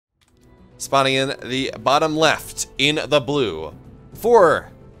Spawning in the bottom left in the blue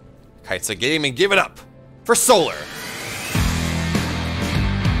for Kites a Game, and give it up for Solar.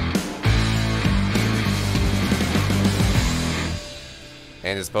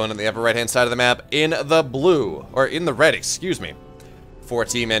 And his opponent on the upper right-hand side of the map in the blue, or in the red, excuse me, for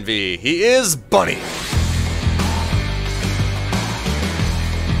Team NV. He is Bunny.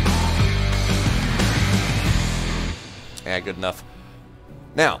 Yeah, good enough.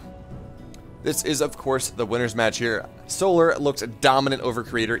 Now, this is, of course, the winner's match here. Solar looks dominant over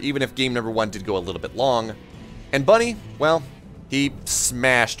Creator, even if game number 1 did go a little bit long. And Bunny, well, he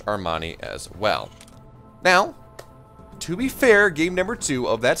smashed Armani as well. Now, to be fair, game number 2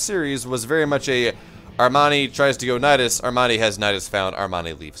 of that series was very much a Armani tries to go Nidus, Armani has Nidus found,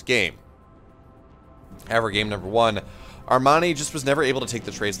 Armani leaves game. However, game number 1, Armani just was never able to take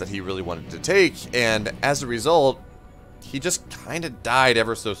the trades that he really wanted to take, and as a result, he just kind of died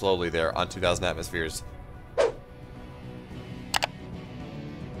ever so slowly there on 2,000 Atmospheres.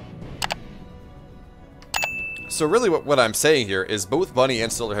 So really what I'm saying here is both Bunny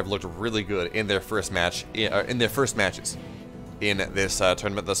and Solar have looked really good in their first match, in their first matches in this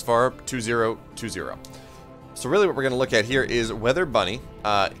tournament thus far, 2-0, 2-0. So really what we're going to look at here is whether Bunny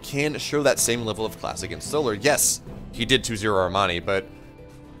can show that same level of class against Solar. Yes, he did 2-0 Armani, but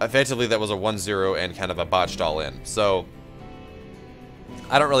effectively that was a 1-0 and kind of a botched all-in. So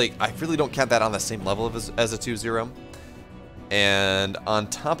I really don't count that on the same level as a 2-0. And on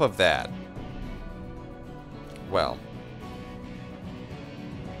top of that, well,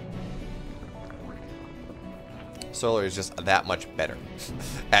 Solar is just that much better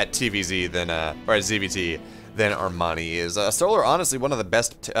at TVZ than, or at ZVT than Armani is. Solar, honestly, one of the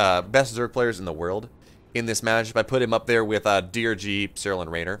best Zerg players in the world in this match. I put him up there with DRG, Cyril,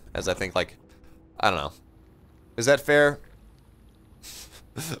 and Raynor, as I think, like, I don't know. Is that fair?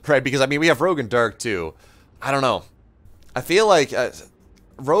 Right, because, I mean, we have Rogue and Dark, too. I don't know. I feel like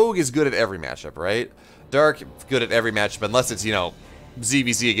Rogue is good at every matchup, right? Dark, good at every matchup, unless it's, you know,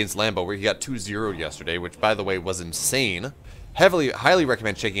 ZVZ against Lambo, where he got 2-0 yesterday, which, by the way, was insane. Highly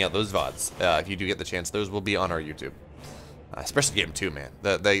recommend checking out those VODs, if you do get the chance. Those will be on our YouTube. Especially Game 2, man.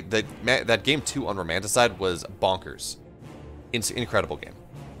 That Game 2 on Romanticide was bonkers. Incredible game.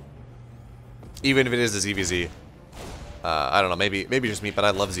 Even if it is a ZVZ. I don't know, maybe just me, but I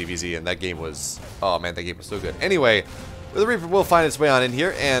love ZVZ, and that game was... Oh, man, that game was so good. Anyway, the Reaper will find its way on in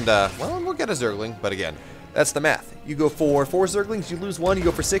here, and, well, we'll get a Zergling, but again, that's the math. You go for 4 Zerglings, you lose 1. You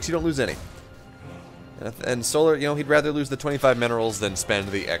go for 6, you don't lose any. And Solar, you know, he'd rather lose the 25 minerals than spend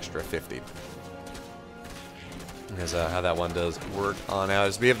the extra 50. Because how that one does work on out.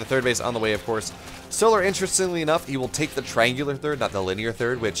 As we have the third base on the way, of course. Solar, interestingly enough, he will take the triangular third, not the linear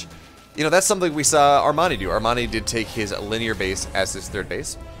third, which, you know, that's something we saw Armani do. Armani did take his linear base as his third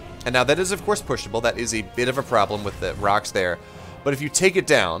base. And now that is, of course, pushable. That is a bit of a problem with the rocks there. But if you take it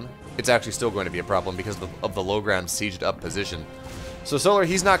down, it's actually still going to be a problem because of the low ground sieged up position. So Solar,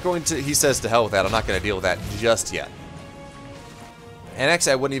 he's not going to, he says to hell with that. I'm not going to deal with that just yet. And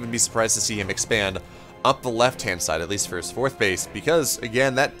actually, I wouldn't even be surprised to see him expand up the left-hand side, at least for his fourth base, because,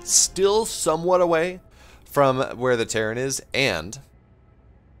 again, that's still somewhat away from where the Terran is, and,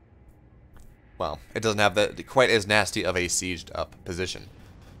 well, it doesn't have quite as nasty of a sieged up position.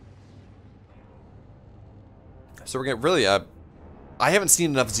 So we're going to really, I haven't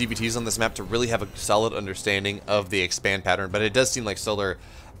seen enough ZVTs on this map to really have a solid understanding of the expand pattern, but it does seem like Solar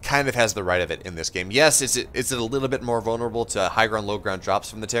kind of has the right of it in this game. Yes, is it a little bit more vulnerable to high ground, low ground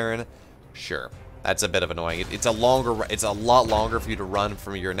drops from the Terran? Sure. That's a bit of annoying. It's a lot longer for you to run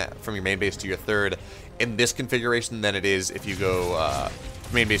from your main base to your third in this configuration than it is if you go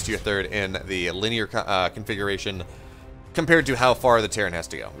main base to your third in the linear configuration compared to how far the Terran has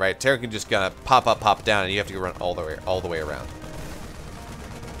to go. Right? Terran can just kind of pop up, pop down, and you have to go run all the way around.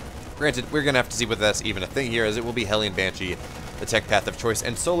 Granted, we're gonna have to see whether that's even a thing here, as it will be Hellion Banshee, the tech path of choice,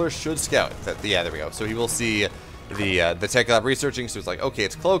 and Solar should scout. Yeah, there we go. So he will see the tech lab researching. So it's like, okay,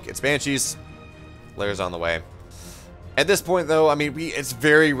 it's Cloak, it's Banshees. Layers on the way. At this point, though, I mean, it's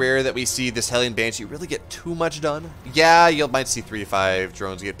very rare that we see this Hellion Banshee really get too much done. Yeah, you might see 3 to 5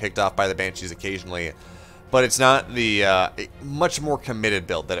 drones get picked off by the Banshees occasionally, but it's not the much more committed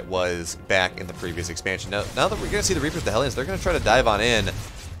build that it was back in the previous expansion. Now that we're going to see the Reapers, the Hellions, they're going to try to dive on in,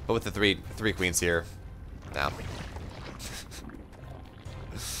 but with the three queens here, no.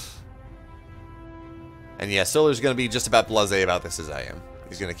 And yeah, Solar's going to be just about blasé about this as I am.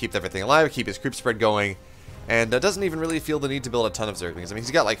 He's going to keep everything alive, keep his creep spread going, and doesn't even really feel the need to build a ton of Zerglings. I mean, he's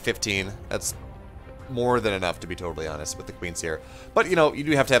got like 15. That's more than enough, to be totally honest, with the queens here. But, you know, you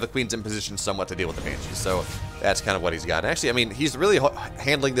do have to have the queens in position somewhat to deal with the banshees, so that's kind of what he's got. And actually, I mean, he's really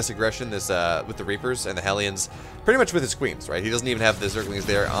handling this aggression, with the Reapers and the Hellions, pretty much with his queens, right? He doesn't even have the Zerglings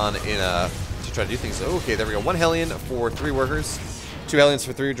there to try to do things. So, okay, there we go. 1 Hellion for 3 workers, 2 Hellions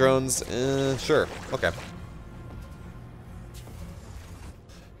for 3 drones. Sure, okay.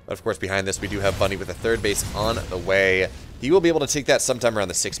 But of course, behind this, we do have Bunny with a 3rd base on the way. He will be able to take that sometime around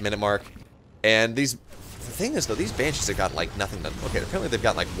the 6-minute mark. And the thing is, though, these Banshees have got, like, nothing done. Okay, apparently they've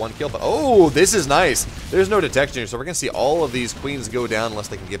got, like, 1 kill, but, oh, this is nice. There's no detection here, so we're going to see all of these queens go down unless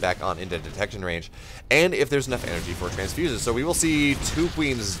they can get back on into detection range. And if there's enough energy for transfuses. So we will see 2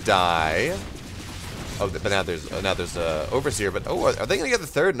 queens die. Oh, but now there's Overseer, but, oh, are they going to get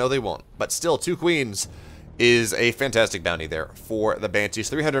the 3rd? No, they won't. But still, 2 queens is a fantastic bounty there for the Banshees.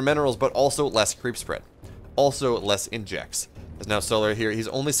 300 minerals, but also less creep spread. Also less injects. As now Solar here, he's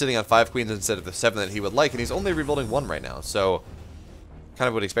only sitting on 5 queens instead of the 7 that he would like, and he's only rebuilding 1 right now. So, kind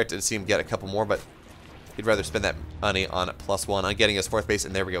of would expect to see him get a couple more, but he'd rather spend that money on +1 on getting his 4th base,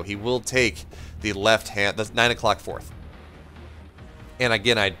 and there we go. He will take the left hand, the 9 o'clock 4th. And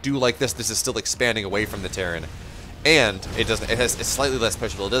again, I do like this. This is still expanding away from the Terran. And it's slightly less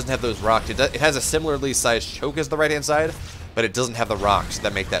pushable. It doesn't have those rocks. It has a similarly sized choke as the right-hand side, but it doesn't have the rocks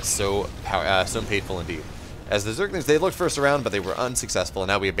that make that so painful indeed. As the Zerglings, they looked first around, but they were unsuccessful, and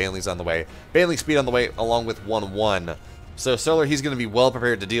now we have Banelings on the way. Baneling speed on the way, along with 1-1. So Solar, he's going to be well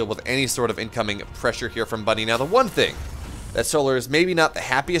prepared to deal with any sort of incoming pressure here from Bunny. Now, the one thing that Solar is maybe not the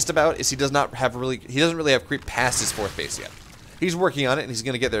happiest about is he doesn't really have creep past his 4th base yet. He's working on it, and he's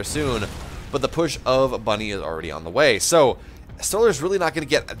going to get there soon. But the push of Bunny is already on the way. So, Solar's really not going to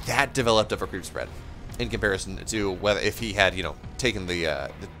get that developed of a creep spread in comparison to whether if he had, you know, taken the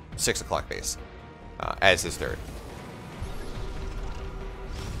 6 o'clock base as his 3rd.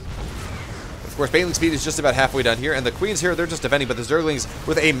 Of course, Baneling speed is just about halfway done here, and the Queens here, they're just defending, but the Zerglings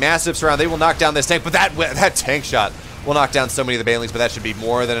with a massive surround, they will knock down this tank, but that tank shot will knock down so many of the Banelings, but that should be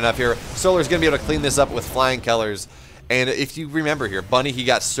more than enough here. Solar's going to be able to clean this up with flying colors, and if you remember here, Bunny, he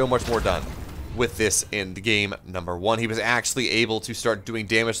got so much more done with this in the game number 1. He was actually able to start doing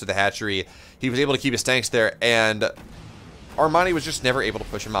damage to the hatchery. He was able to keep his tanks there, and Armani was just never able to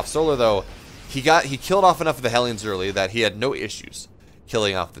push him off. Solar, though, he killed off enough of the Hellions early that he had no issues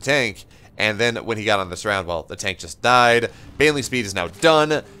killing off the tank, and then when he got on this round, well, the tank just died. Baneling speed is now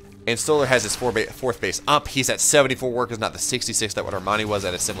done, and Solar has his 4th base up. He's at 74 workers, not the 66 that what Armani was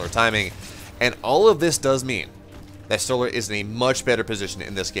at a similar timing, and all of this does mean that Solar is in a much better position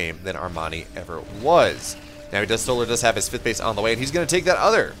in this game than Armani ever was. Now, Solar does have his 5th base on the way, and he's going to take that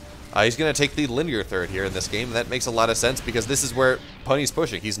other. He's going to take the linear 3rd here in this game, and that makes a lot of sense because this is where Bunny's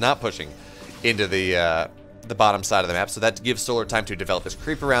pushing. He's not pushing into the bottom side of the map, so that gives Solar time to develop his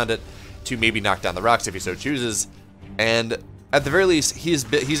creep around it, to maybe knock down the rocks if he so chooses, and at the very least,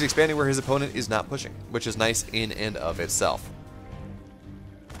 he's expanding where his opponent is not pushing, which is nice in and of itself.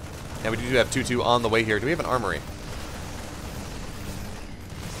 Now, we do have 2-2 on the way here. Do we have an armory?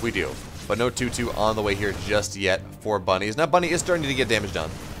 We do, but no 2-2 on the way here just yet for Bunnies. Now, Bunny is starting to get damage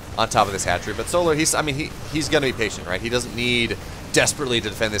done on top of this hatchery, but Solar, he's going to be patient, right? He doesn't need desperately to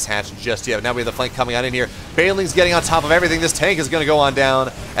defend this hatch just yet. Now we have the flank coming out in here. Baneling's getting on top of everything. This tank is going to go on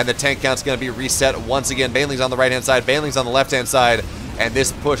down, and the tank count's going to be reset once again. Baneling's on the right-hand side, Baneling's on the left-hand side, and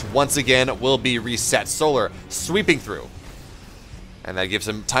this push once again will be reset. Solar sweeping through. And that gives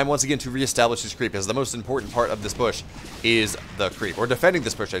him time once again to reestablish his creep, as the most important part of this push is the creep. Or defending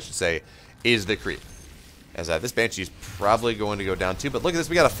this push, I should say, is the creep. As this Banshee's probably going to go down too. But look at this,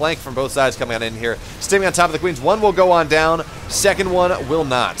 we got a flank from both sides coming on in here. Staying on top of the Queens. One will go on down, second one will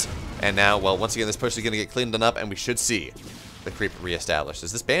not. And now, well, once again, this push is going to get cleaned up, and we should see the creep reestablished.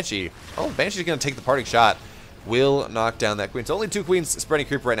 As this Banshee, Banshee's going to take the parting shot. Will knock down that Queen. So only 2 Queens spreading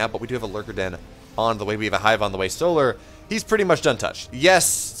creep right now, but we do have a Lurker Den on the way. We have a Hive on the way. Solar, he's pretty much done touched.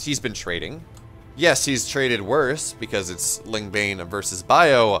 Yes, he's been trading. Yes, he's traded worse because it's Lingbane versus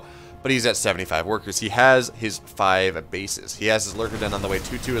Bio, but he's at 75 workers. He has his 5 bases. He has his Lurker Den on the way.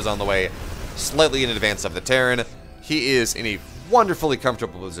 2-2 is on the way, slightly in advance of the Terran. He is in a wonderfully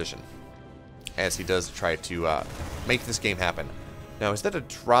comfortable position as he does try to make this game happen. Now, is that a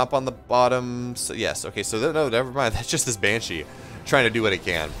drop on the bottom? So, yes. Okay, so no, never mind. That's just this Banshee trying to do what it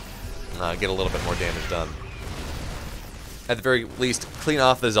can. Get a little bit more damage done. At the very least, clean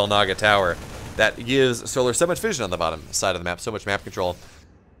off the Xel'Naga Tower. That gives Solar so much vision on the bottom side of the map, so much map control.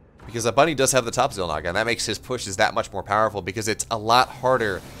 Because Bunny does have the top Xel'Naga, and that makes his pushes that much more powerful, because it's a lot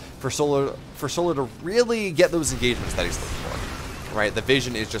harder for Solar to really get those engagements that he's looking for. Right? The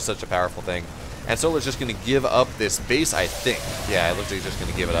vision is just such a powerful thing. And Solar's just going to give up this base, I think. Yeah, it looks like he's just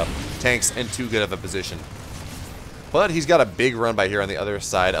going to give it up. Tanks in too good of a position. But he's got a big run by here on the other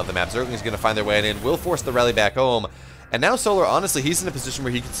side of the map. Zergling's going to find their way in, will force the rally back home. And now Solar, honestly, he's in a position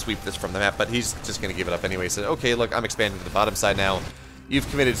where he can sweep this from the map, but he's just going to give it up anyway. He said, okay, look, I'm expanding to the bottom side now. You've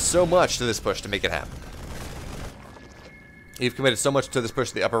committed so much to this push to make it happen. You've committed so much to this push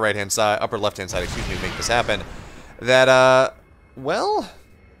to the upper right-hand side, upper left-hand side, excuse me, to make this happen, that, well,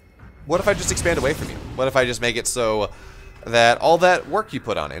 what if I just expand away from you? What if I just make it so that all that work you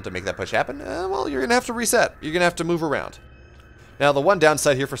put on it to make that push happen, well, you're going to have to reset. You're going to have to move around. Now, the one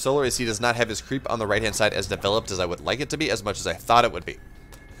downside here for Solar is he does not have his creep on the right-hand side as developed as I would like it to be, as much as I thought it would be.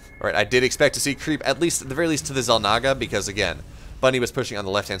 Alright, I did expect to see creep, at the very least, to the Xel'Naga, because, again, Bunny was pushing on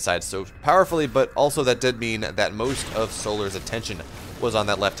the left-hand side so powerfully, but also that did mean that most of Solar's attention was on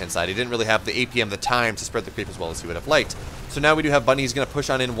that left-hand side. He didn't really have the APM, the time, to spread the creep as well as he would have liked. So now we do have Bunny. He's going to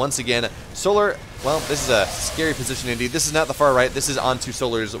push on in once again. Solar, well, this is a scary position indeed. This is not the far right. This is onto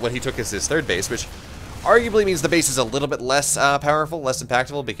Solar's, what he took as his third base, which arguably means the base is a little bit less powerful, less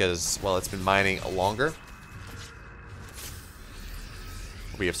impactful, because, well, it's been mining longer.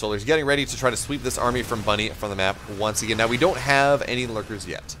 We have Solar's getting ready to try to sweep this army from Bunny from the map once again. Now, we don't have any lurkers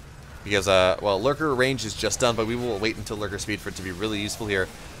yet, because, well, lurker range is just done, but we will wait until lurker speed for it to be really useful here.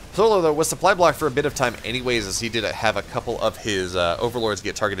 Solar, though, was supply blocked for a bit of time anyways, as he did have a couple of his overlords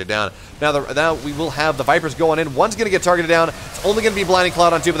get targeted down. Now we will have the Vipers going in. One's going to get targeted down. It's only going to be Blinding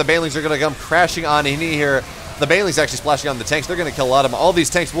Cloud on two, but the Banelings are going to come crashing on in here. The Banelings actually splashing on the tanks. They're going to kill a lot of them. All these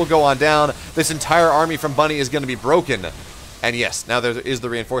tanks will go on down. This entire army from Bunny is going to be broken. And yes, now there is the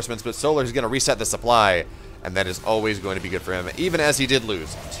reinforcements, but Solar is going to reset the supply, and that is always going to be good for him, even as he did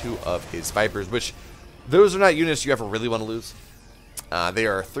lose two of his Vipers, which those are not units you ever really want to lose. They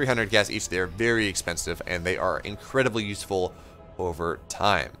are 300 gas each. They are very expensive, and they are incredibly useful over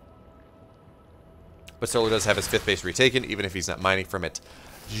time. But Solar does have his 5th base retaken, even if he's not mining from it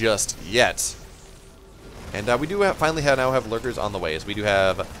just yet. And we do finally now have lurkers on the way, as we do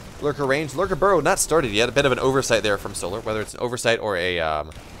have lurker range. Lurker burrow not started yet. A bit of an oversight there from Solar, whether it's an oversight or a,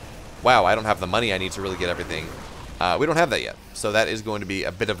 wow, I don't have the money I need to really get everything. We don't have that yet, so that is going to be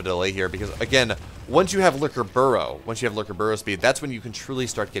a bit of a delay here, because, again, once you have lurker burrow, speed, that's when you can truly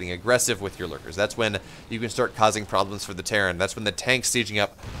start getting aggressive with your lurkers. That's when you can start causing problems for the Terran. That's when the tanks sieging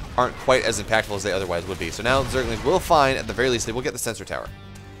up aren't quite as impactful as they otherwise would be. So now Zerglings will find, at the very least, they will get the sensor tower.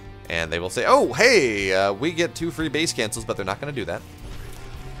 And they will say, oh, hey, we get 2 free base cancels, but they're not going to do that,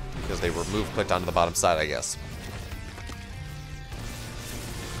 because they were clicked onto the bottom side, I guess.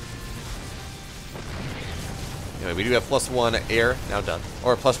 Anyway, we do have +1 air now done,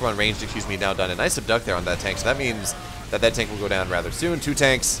 or +1 ranged, excuse me, now done. A nice abduct there on that tank, so that means that that tank will go down rather soon. 2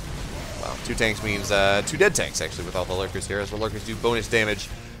 tanks, well, 2 tanks means 2 dead tanks, actually, with all the lurkers here, as the lurkers do bonus damage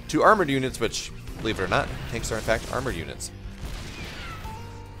to armored units, which, believe it or not, tanks are in fact armored units.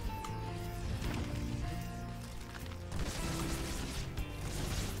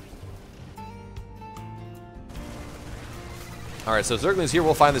 Alright, so Zerglings here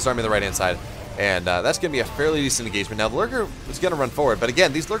will find this army on the right-hand side, and that's going to be a fairly decent engagement. Now, the Lurker is going to run forward, but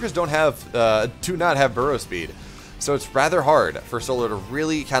again, these Lurkers do not have burrow speed, so it's rather hard for Solar to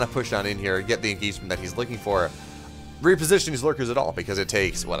really kind of push on in here and get the engagement that he's looking for. Reposition these Lurkers at all, because it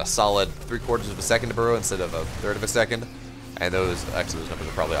takes, what, a solid 3/4 of a second to burrow instead of a 1/3 of a second. And actually those numbers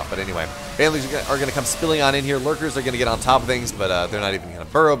are probably off, but anyway. Banelings are going to come spilling on in here. Lurkers are going to get on top of things, but they're not even going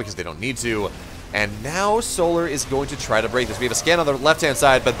to burrow because they don't need to. And now Solar is going to try to break this. We have a scan on the left-hand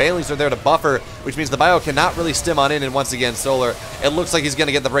side, but Banelings are there to buffer, which means the bio cannot really stim on in. And once again, Solar, it looks like he's going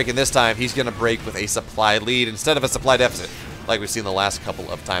to get the break in this time. He's going to break with a supply lead instead of a supply deficit, like we've seen the last couple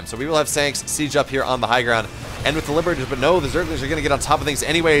of times. So we will have Sanks siege up here on the high ground and with the Liberators, but no, the Zerglings are going to get on top of things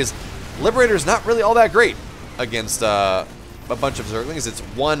anyways. Liberator's not really all that great against a bunch of Zerglings. It's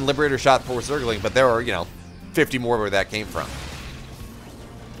 1 Liberator shot per Zergling, but there are, 50 more where that came from.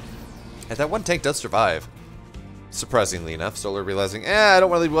 And that 1 tank does survive, surprisingly enough. Solar realizing, I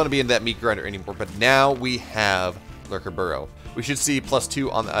don't really want to be in that meat grinder anymore, but now we have Lurker Burrow. We should see +2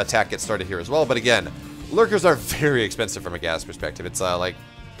 on the attack get started here as well, but again, Lurkers are very expensive from a gas perspective. It's like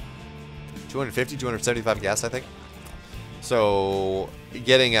 250, 275 gas, I think. So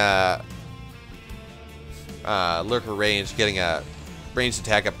getting a Lurker range, getting a ranged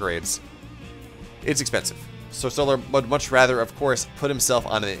attack upgrades, it's expensive. So Solar would much rather, of course, put himself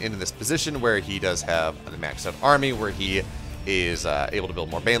into this position where he does have a maxed out army, where he is able to build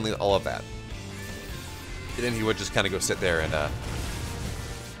more Banelings, all of that. And then he would just kind of go sit there and,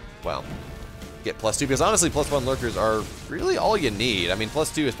 well, get +2, because honestly, +1 lurkers are really all you need. I mean,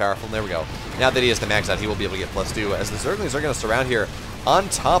 +2 is powerful, and there we go. Now that he has the max out, he will be able to get +2, as the Zerglings are going to surround here on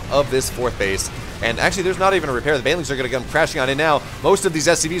top of this 4th base. And actually, there's not even a repair. The Banelings are going to come crashing on in now. Most of these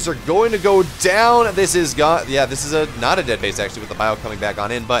SCVs are going to go down. This is not a dead base, actually, with the bio coming back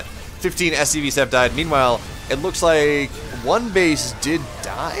on in, but 15 SCVs have died. Meanwhile, it looks like one base did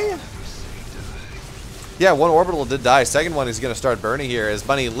die? Yeah, one orbital did die. Second one is going to start burning here as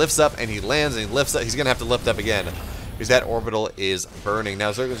Bunny lifts up and he lands and he lifts up. He's going to have to lift up again because that orbital is burning.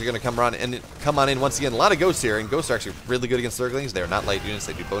 Now Zerglings are going to come on in once again. A lot of ghosts here, and ghosts are actually really good against Zerglings. They're not light units.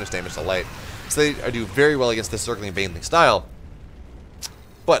 They do bonus damage to light. So they do very well against this Zergling Baneling style.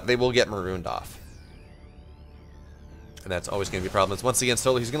 But they will get marooned off. And that's always going to be a problem. It's once again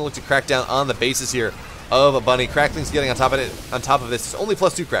Solar. He's going to look to crack down on the bases here of a Bunny. Crackling's getting on top of it. On top of this, it's only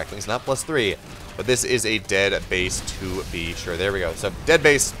 +2 Cracklings, not +3. But this is a dead base to be sure. There we go. So dead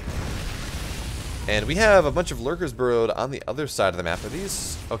base. And we have a bunch of lurkers burrowed on the other side of the map. Are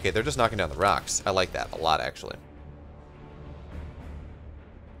these? Okay, they're just knocking down the rocks. I like that a lot, actually.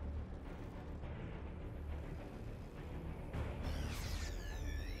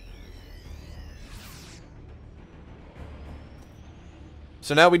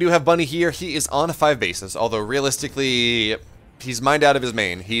 So now we do have Bunny here. He is on 5 bases, although realistically, he's mined out of his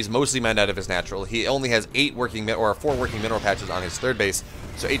main. He's mostly mined out of his natural. He only has 4 working mineral patches on his 3rd base,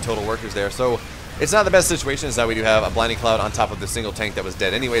 so 8 total workers there. So it's not the best situation, as now we do have a Blinding Cloud on top of the single tank that was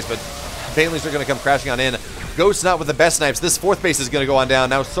dead anyways, but Banelings are going to come crashing on in. Ghost not with the best snipes. This 4th base is going to go on down.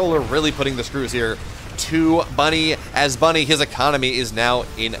 Now Solar really putting the screws here to Bunny, as Bunny, his economy is now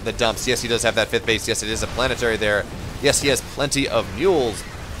in the dumps. Yes, he does have that 5th base. Yes, it is a planetary there. Yes, he has plenty of mules,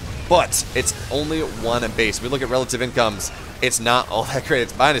 but it's only 1 base. We look at relative incomes. It's not all that great.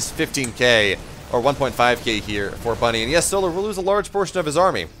 It's minus 15k or 1.5k here for Bunny. And yes, Solar will lose a large portion of his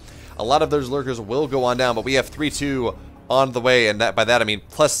army. A lot of those lurkers will go on down, but we have 3-2 on the way, and by that I mean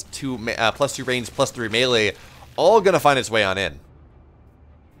 +2 range, +3 melee, all going to find its way on in.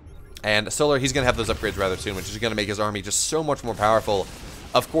 And Solar, he's going to have those upgrades rather soon, which is going to make his army just so much more powerful.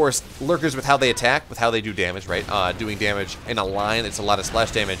 Of course, lurkers with how they attack, with how they do damage, right? Doing damage in a line, it's a lot of splash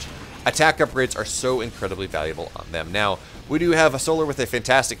damage. Attack upgrades are so incredibly valuable on them. Now, we do have a Solar with a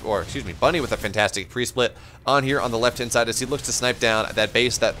fantastic, Bunny with a fantastic pre-split on here on the left-hand side as he looks to snipe down that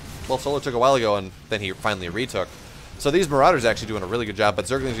base that, well, Solar took a while ago and then he finally retook. So these Marauders are actually doing a really good job, but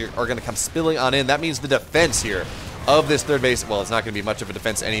Zerglings are going to come spilling on in. That means the defense here of this 3rd base, well, it's not going to be much of a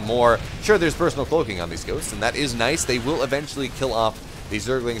defense anymore. Sure, there's personal cloaking on these ghosts, and that is nice. They will eventually kill off these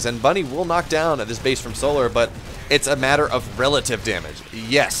Zerglings, and Bunny will knock down this base from Solar, but it's a matter of relative damage.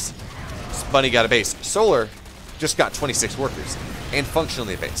 Yes, Bunny got a base. Solar just got 26 workers and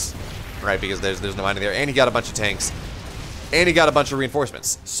functionally a base, right? Because there's no mining there, and he got a bunch of tanks, and he got a bunch of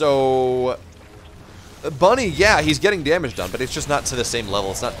reinforcements. So Bunny, yeah, he's getting damage done, but it's just not to the same level.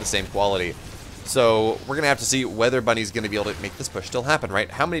 It's not the same quality. So we're gonna have to see whether Bunny's gonna be able to make this push still happen,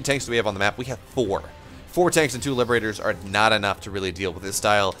 right? How many tanks do we have on the map? We have 4. 4 tanks and 2 Liberators are not enough to really deal with this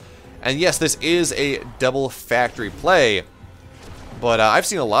style. And yes, this is a double factory play, but I've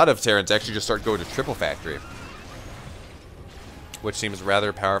seen a lot of Terrans actually just start going to triple factory, which seems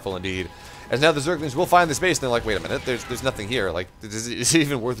rather powerful indeed. As now the Zerglings will find this base, and they're like, wait a minute, there's nothing here. Like, is it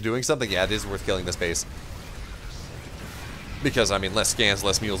even worth doing something? Yeah, it is worth killing this base. Because, I mean, less scans,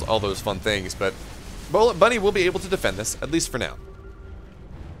 less mules, all those fun things, but Bunny will be able to defend this, at least for now.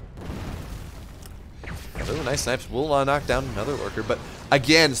 Really nice snipes will knock down another lurker, but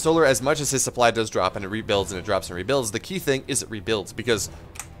again, Solar, as much as his supply does drop and it rebuilds and it drops and rebuilds, the key thing is it rebuilds, because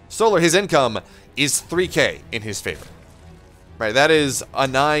Solar, his income is 3k in his favor. Right, that is a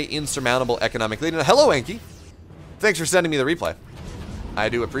nigh insurmountable economic lead. And hello, Anki. Thanks for sending me the replay. I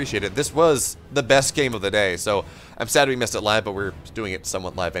do appreciate it. This was the best game of the day, so I'm sad we missed it live, but we're doing it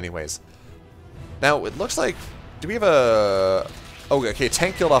somewhat live anyways. Now, it looks like, do we have a... Oh, okay,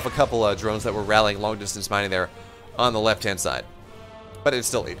 tank killed off a couple drones that were rallying long-distance mining there on the left-hand side. But it's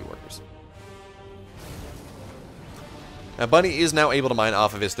still 80 workers. Now, Bunny is now able to mine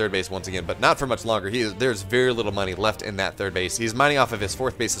off of his 3rd base once again, but not for much longer. There's very little money left in that 3rd base. He's mining off of his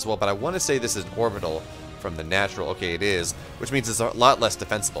 4th base as well, but I want to say this is an orbital from the natural. Okay, it is, which means it's a lot less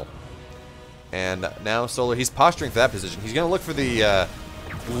defensible. And now Solar, he's posturing for that position. He's going to look for the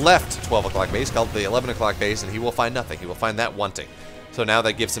left 12 o'clock base, called the 11 o'clock base, and he will find nothing. He will find that wanting. So now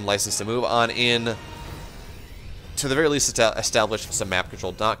that gives him license to move on in, to the very least establish some map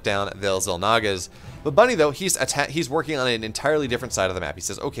control, knock down the Zelnagas. But Bunny, though, he's working on an entirely different side of the map. He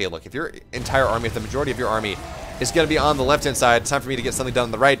says, okay, look, if your entire army, if the majority of your army is going to be on the left-hand side, it's time for me to get something done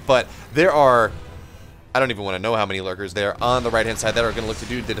on the right, but there are I don't even want to know how many lurkers there on the right-hand side that are going to look to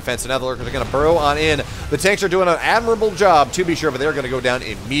do the defense. So now the lurkers are going to burrow on in. The tanks are doing an admirable job, to be sure, but they're going to go down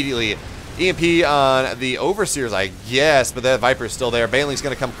immediately. EMP on the Overseers, I guess, but that Viper's still there. Baneling's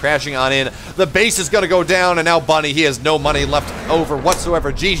going to come crashing on in. The base is going to go down, and now Bunny, he has no money left over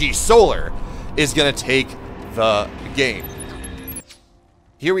whatsoever. GG Solar is going to take the game.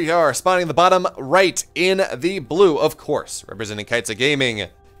 Here we are, spawning the bottom right in the blue, of course, representing Kaitza Gaming.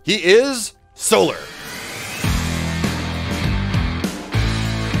 He is Solar.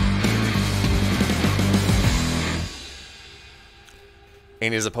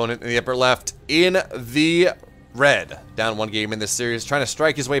 And his opponent in the upper left in the red. Down 1 game in this series, trying to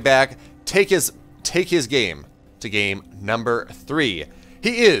strike his way back, take his game to game number 3.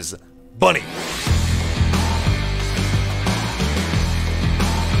 He is Bunny.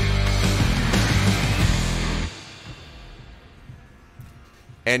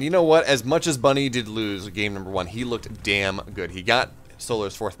 And you know what? As much as Bunny did lose game number 1, he looked damn good. He got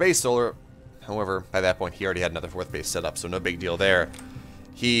Solar's 4th base. Solar, however, by that point, he already had another 4th base set up, so no big deal there.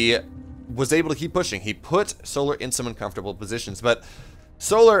 He was able to keep pushing. He put Solar in some uncomfortable positions, but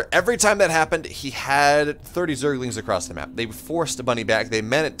Solar, every time that happened, he had 30 Zerglings across the map. They forced Bunny back. They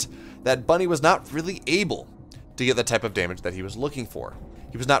meant that Bunny was not really able to get the type of damage that he was looking for.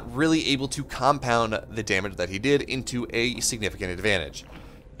 He was not really able to compound the damage that he did into a significant advantage.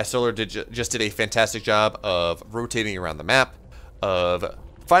 As Solar just did a fantastic job of rotating around the map, of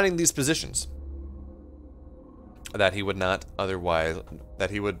finding these positions that he would not otherwise,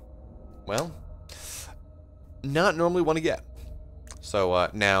 well, not normally want to get. So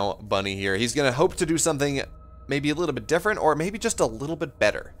now Bunny here, he's going to hope to do something maybe a little bit different, or maybe just a little bit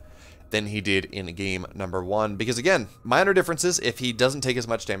better than he did in game number 1. Because again, minor differences, if he doesn't take as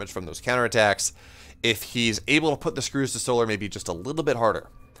much damage from those counterattacks, if he's able to put the screws to Solar maybe just a little bit harder,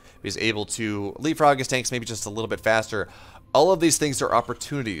 if he's able to leapfrog his tanks maybe just a little bit faster, all of these things are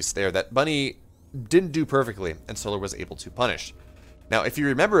opportunities there that Bunny didn't do perfectly, and Solar was able to punish. Now, if you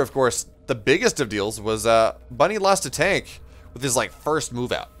remember, of course, the biggest of deals was Bunny lost a tank with his first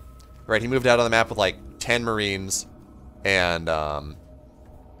move out. Right, he moved out on the map with 10 Marines, and I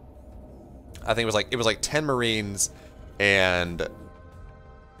think it was 10 Marines and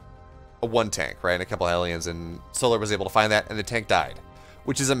a 1 tank, right, and a couple Hellions, and Solar was able to find that, and the tank died,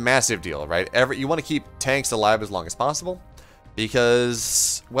 which is a massive deal, right? You want to keep tanks alive as long as possible,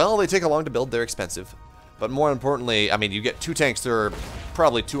 because, well, they take a long to build, they're expensive. But more importantly, I mean, you get 2 tanks that are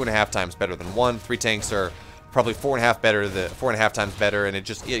probably 2.5 times better than 1. 3 tanks are probably 4.5 times better, and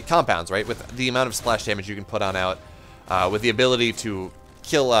it compounds, right? With the amount of splash damage you can put on out, with the ability to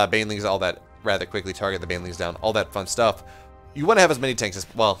kill Banelings, all that rather quickly, target the Banelings down, all that fun stuff. You want to have as many tanks as,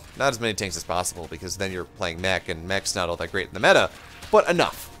 well, not as many tanks as possible, because then you're playing mech, and mech's not all that great in the meta, but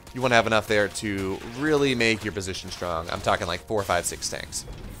enough. You want to have enough there to really make your position strong. I'm talking 4, 5, 6 tanks.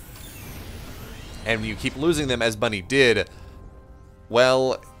 And when you keep losing them, as Bunny did,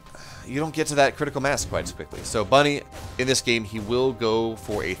 well, you don't get to that critical mass quite as quickly. So Bunny, in this game, he will go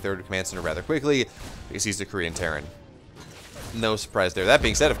for a 3rd command center rather quickly, because he's a Korean Terran. No surprise there. That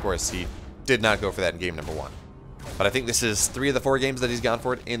being said, of course, he did not go for that in game number 1. But I think this is 3 of the 4 games that he's gone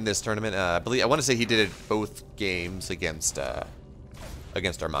for it in this tournament. I want to say he did it both games against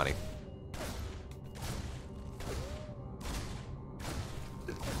Armani.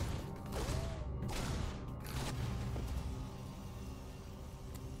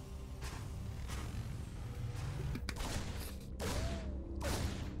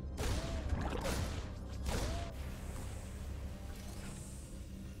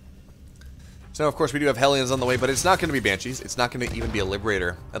 So, of course, we do have Hellions on the way, but it's not going to be Banshees. It's not going to even be a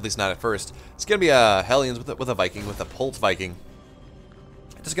Liberator, at least not at first. It's going to be Hellions with a Viking, with a Pult Viking.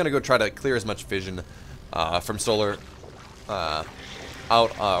 Just going to go try to clear as much vision from Solar out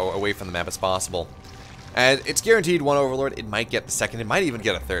away from the map as possible. And it's guaranteed 1 Overlord. It might get the 2nd. It might even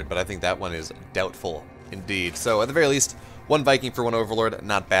get a 3rd, but I think that one is doubtful indeed. So, at the very least, 1 Viking for 1 Overlord,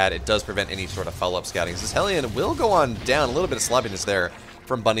 not bad. It does prevent any sort of follow-up scouting. This Hellion will go on down. A little bit of sloppiness there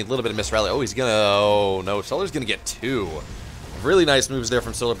from Bunny, a little bit of misrally. Oh, he's gonna, oh no, Solar's gonna get 2. Really nice moves there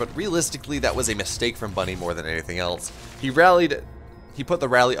from Solar, but realistically, that was a mistake from Bunny more than anything else. He rallied, he put the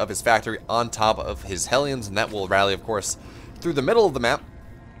rally of his factory on top of his Hellions, and that will rally, of course, through the middle of the map.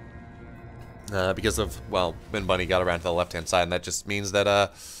 Because of, well, when Bunny got around to the left-hand side, and that just means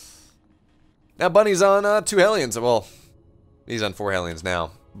that, now Bunny's on 2 Hellions. Well, he's on 4 Hellions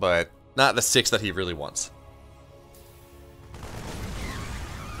now, but not the 6 that he really wants.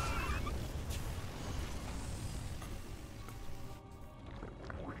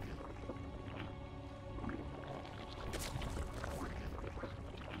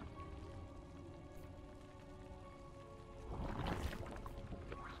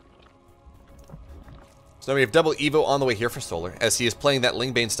 So now we have double Evo on the way here for Solar, as he is playing that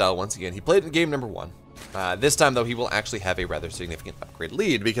Lingbane style once again. He played in game number 1. This time, though, he will actually have a rather significant upgrade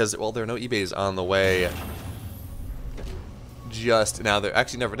lead because, well, there are no eBays on the way. Just now, they're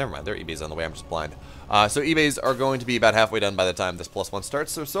actually never mind. There are eBays on the way. I'm just blind. So eBays are going to be about halfway done by the time this +1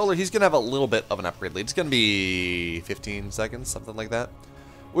 starts. So Solar, he's going to have a little bit of an upgrade lead. It's going to be 15 seconds, something like that,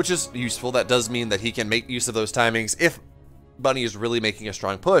 which is useful. That does mean that he can make use of those timings if Bunny is really making a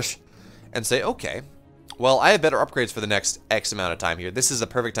strong push and say, okay, well, I have better upgrades for the next X amount of time here. This is a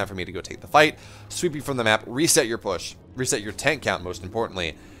perfect time for me to go take the fight, sweep you from the map, reset your push, reset your tank count, most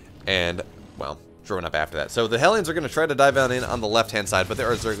importantly, and, well, drone up after that. So the Hellions are going to try to dive on in on the left-hand side, but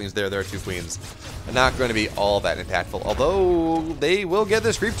there are Zerglings there. There are 2 Queens. They're not going to be all that impactful, although they will get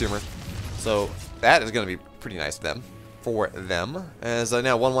this Creep Tumor. So that is going to be pretty nice for them. As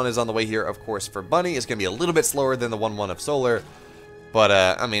now 1-1 is on the way here, of course, for Bunny. It's going to be a little bit slower than the 1-1 of Solar. But,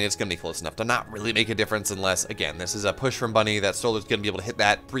 I mean, it's going to be close enough to not really make a difference unless, again, this is a push from Bunny that Solar's going to be able to hit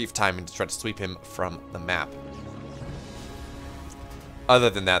that brief timing to try to sweep him from the map. Other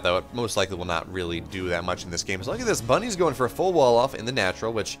than that, though, it most likely will not really do that much in this game. So look at this. Bunny's going for a full wall off in the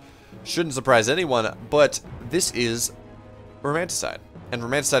natural, which shouldn't surprise anyone, but this is Romanticide. And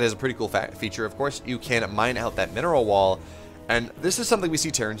Romanticide has a pretty cool feature. Of course, you can mine out that mineral wall. And this is something we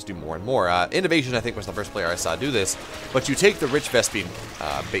see Terrans do more and more. Innovation, I think, was the first player I saw do this. But you take the rich Vespene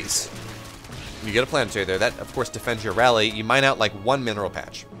base. You get a planetary there. That, of course, defends your rally. You mine out like 1 mineral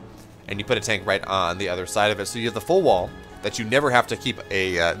patch. And you put a tank right on the other side of it. So you have the full wall that you never have to keep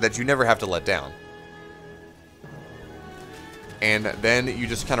that you never have to let down. And then you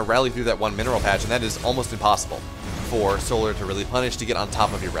just kind of rally through that 1 mineral patch. And that is almost impossible for Solar to really punish to get on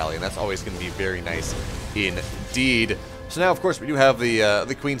top of your rally. And that's always going to be very nice indeed. So now, of course, we do have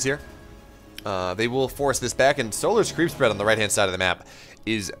the Queens here. They will force this back, and Solar's creep spread on the right-hand side of the map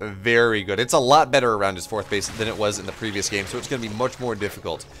is very good. It's a lot better around his 4th base than it was in the previous game, so it's going to be much more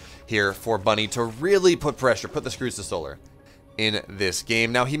difficult here for Bunny to really put pressure, put the screws to Solar in this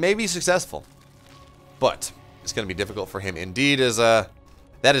game. Now, he may be successful, but it's going to be difficult for him indeed, as that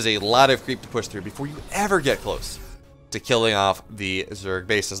is a lot of creep to push through before you ever get close to killing off the Zerg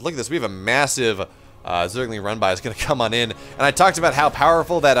bases. Look at this. We have a massive Zergling run by is going to come on in, and I talked about how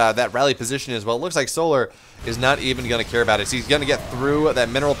powerful that rally position is. Well, it looks like Solar is not even going to care about it. So he's going to get through that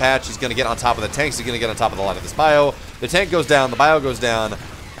mineral patch. He's going to get on top of the tanks. He's going to get on top of the line of this bio. The tank goes down. The bio goes down.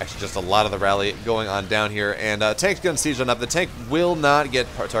 Actually, just a lot of the rally going on down here, and tank's going to siege on up. The tank will not get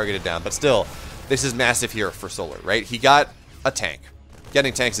targeted down, but still, this is massive here for Solar, right? He got a tank.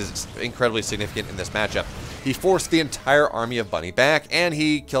 Getting tanks is incredibly significant in this matchup. He forced the entire army of Bunny back, and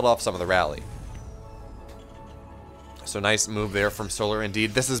he killed off some of the rally. So nice move there from Solar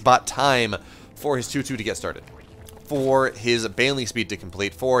indeed. This has bought time for his 2-2 to get started, for his Baneling speed to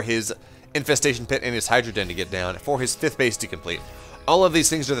complete, for his Infestation Pit and his Hydra Den to get down, for his 5th base to complete. All of these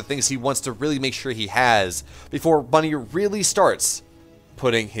things are the things he wants to really make sure he has before Bunny really starts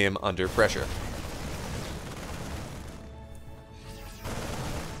putting him under pressure.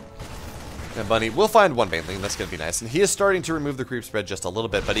 And Bunny will find 1 Baneling, that's going to be nice. And he is starting to remove the creep spread just a little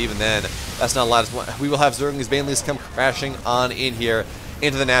bit, but even then, that's not a lot. We will have Zerglings, Banelings come crashing on in here,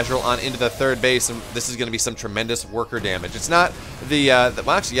 into the natural, on into the 3rd base, and this is going to be some tremendous worker damage. It's not well,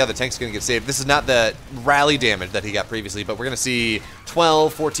 actually, yeah, the tank's going to get saved. This is not the rally damage that he got previously, but we're going to see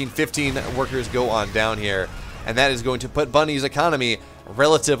 12, 14, 15 workers go on down here, and that is going to put Bunny's economy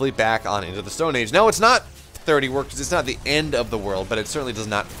relatively back on into the Stone Age. Now, it's not 30 workers. It's not the end of the world, but it certainly does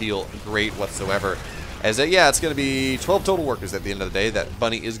not feel great whatsoever. As yeah, it's going to be 12 total workers at the end of the day that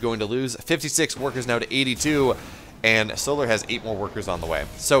Bunny is going to lose. 56 workers now to 82, and Solar has 8 more workers on the way.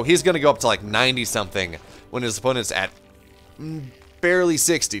 So he's going to go up to like 90-something when his opponent's at barely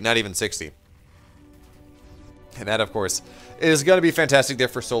 60, not even 60. And that, of course, is going to be fantastic there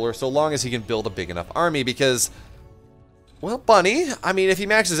for Solar, so long as he can build a big enough army, because, well, Bunny, I mean, if he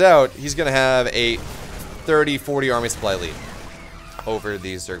maxes out, he's going to have a 30-40 army supply lead over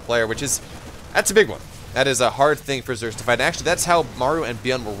the Zerg player, which is, that's a big one. That is a hard thing for Zergs to fight. And actually, that's how Maru and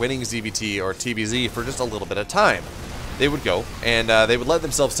Beyond were winning ZVT or TBZ for just a little bit of time. They would go, and they would let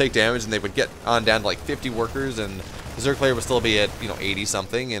themselves take damage, and they would get on down to like 50 workers, and the Zerg player would still be at,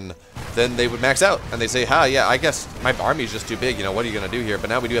 80-something, and then they would max out, and they say, yeah, I guess my army is just too big, what are you going to do here?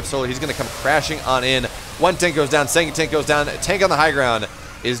 But now we do have Solar. He's going to come crashing on in. 1 tank goes down, second tank goes down, tank on the high ground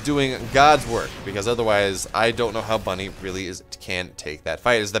is doing God's work, because otherwise I don't know how Bunny really can take that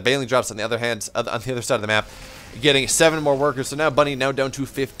fight. As the Baneling drops on the other side of the map, getting 7 more workers. So now Bunny now down to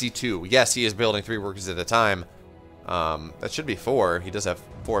 52. Yes, he is building 3 workers at a time. That should be 4. He does have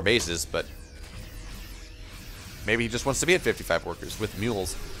 4 bases, but maybe he just wants to be at 55 workers with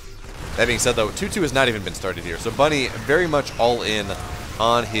mules. That being said, though, 2-2 has not even been started here. So Bunny very much all in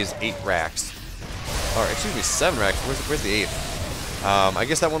on his 8 racks. Or, excuse me, 7 racks. Where's the 8th? I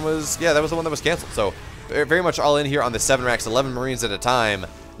guess that one was, yeah, that was the one that was canceled. So very much all in here on the 7 racks, 11 Marines at a time.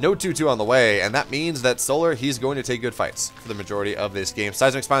 No 2-2 on the way, and that means that Solar, he's going to take good fights for the majority of this game.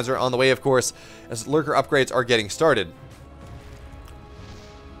 Seismic Spines are on the way, of course, as Lurker upgrades are getting started.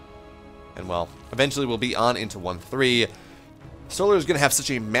 And, well, eventually we'll be on into 1-3. Solar is going to have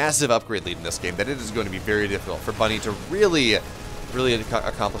such a massive upgrade lead in this game that it is going to be very difficult for Bunny to really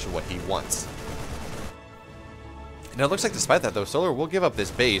accomplish what he wants. Now, it looks like despite that, though, Solar will give up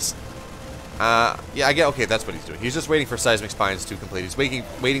this base. Yeah, I get, okay, that's what he's doing. He's just waiting for Seismic Spines to complete. He's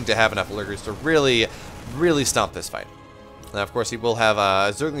waiting to have enough Lurkers to really stomp this fight. Now, of course, he will have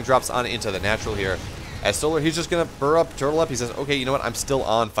Zergling drops on into the natural here. As Solar, he's just going to burr up, turtle up. He says, okay, you know what? I'm still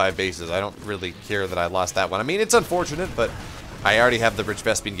on 5 bases. I don't really care that I lost that one. I mean, it's unfortunate, but I already have the Rich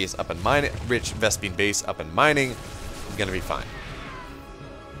Vespene base up and mining. I'm going to be fine.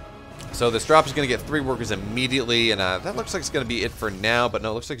 So this drop is going to get 3 workers immediately, and that looks like it's going to be it for now, but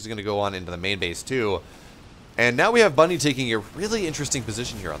no, it looks like he's going to go on into the main base too. And now we have Bunny taking a really interesting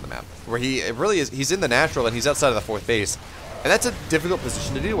position here on the map, where he really is, he's in the natural and he's outside of the 4th base. And that's a difficult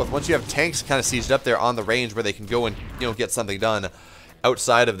position to deal with. Once you have tanks kind of sieged up there on the range where they can go and, you know, get something done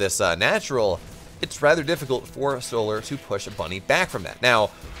outside of this natural, it's rather difficult for Solar to push Bunny back from that. Now,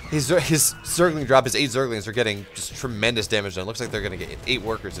 his Zergling drop, his 8 Zerglings are getting just tremendous damage done. It looks like they're going to get 8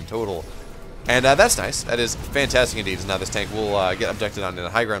 workers in total. And that's nice. That is fantastic indeed. Now this tank will get abducted on in the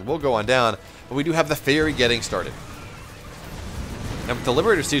high ground. We'll go on down, but we do have the ferry getting started. And with the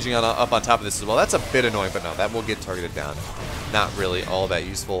Liberator sieging up on top of this as well, that's a bit annoying, but no, that will get targeted down. Not really all that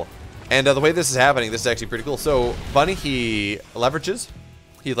useful. And the way this is happening, this is actually pretty cool. So Bunny, he leverages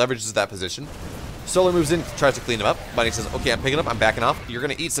that position. Solar moves in, tries to clean him up. Bunny says, okay, I'm picking up, I'm backing off. You're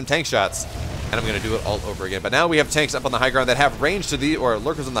going to eat some tank shots, and I'm going to do it all over again. But now we have tanks up on the high ground that have range to the, or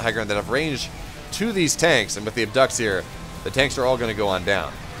Lurkers on the high ground that have range to these tanks. And with the abducts here, the tanks are all going to go on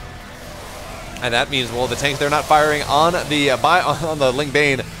down. And that means, well, the tanks, they're not firing on the Ling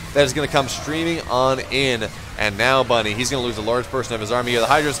Bane. That is going to come streaming on in. And now Bunny, he's going to lose a large portion of his army here. The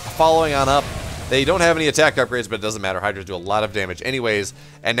Hydras following on up. They don't have any attack upgrades, but it doesn't matter. Hydras do a lot of damage anyways.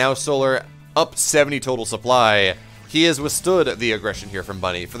 And now Solar up 70 total supply. He has withstood the aggression here from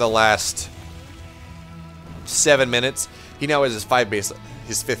Bunny for the last 7 minutes. He now has his 5th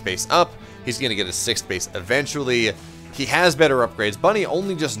base up. He's going to get his 6th base eventually. He has better upgrades. Bunny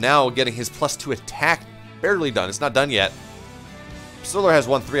only just now getting his +2 attack barely done. It's not done yet. Solar has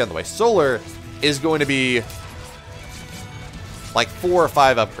 1-3 on the way. Solar is going to be like 4 or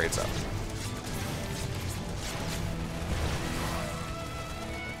 5 upgrades up.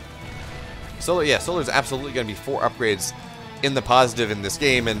 Solar, yeah, Solar's absolutely going to be 4 upgrades in the positive in this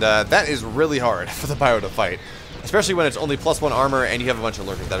game, and that is really hard for the Bio to fight. Especially when it's only +1 armor and you have a bunch of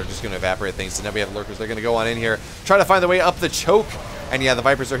Lurkers that are just going to evaporate things. So now we have Lurkers, they're going to go on in here, try to find their way up the choke. And yeah, the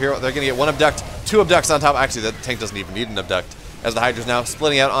Vipers are here, they're going to get 1 abduct, 2 abducts on top. Actually, the tank doesn't even need an abduct, as the Hydra's now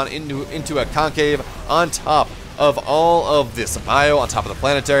splitting out on into a concave on top of all of this Bio, on top of the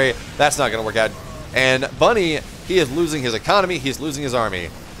planetary. That's not going to work out. And Bunny, he is losing his economy, he's losing his army.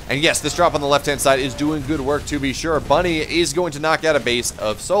 And yes, this drop on the left-hand side is doing good work, to be sure. Bunny is going to knock out a base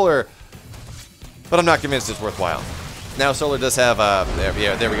of Solar, but I'm not convinced it's worthwhile. Now Solar does have, there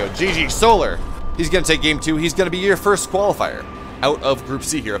we go, GG, Solar. He's going to take game 2. He's going to be your first qualifier out of Group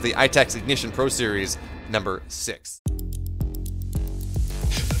C here of the ITaX Ignition Pro Series number 6.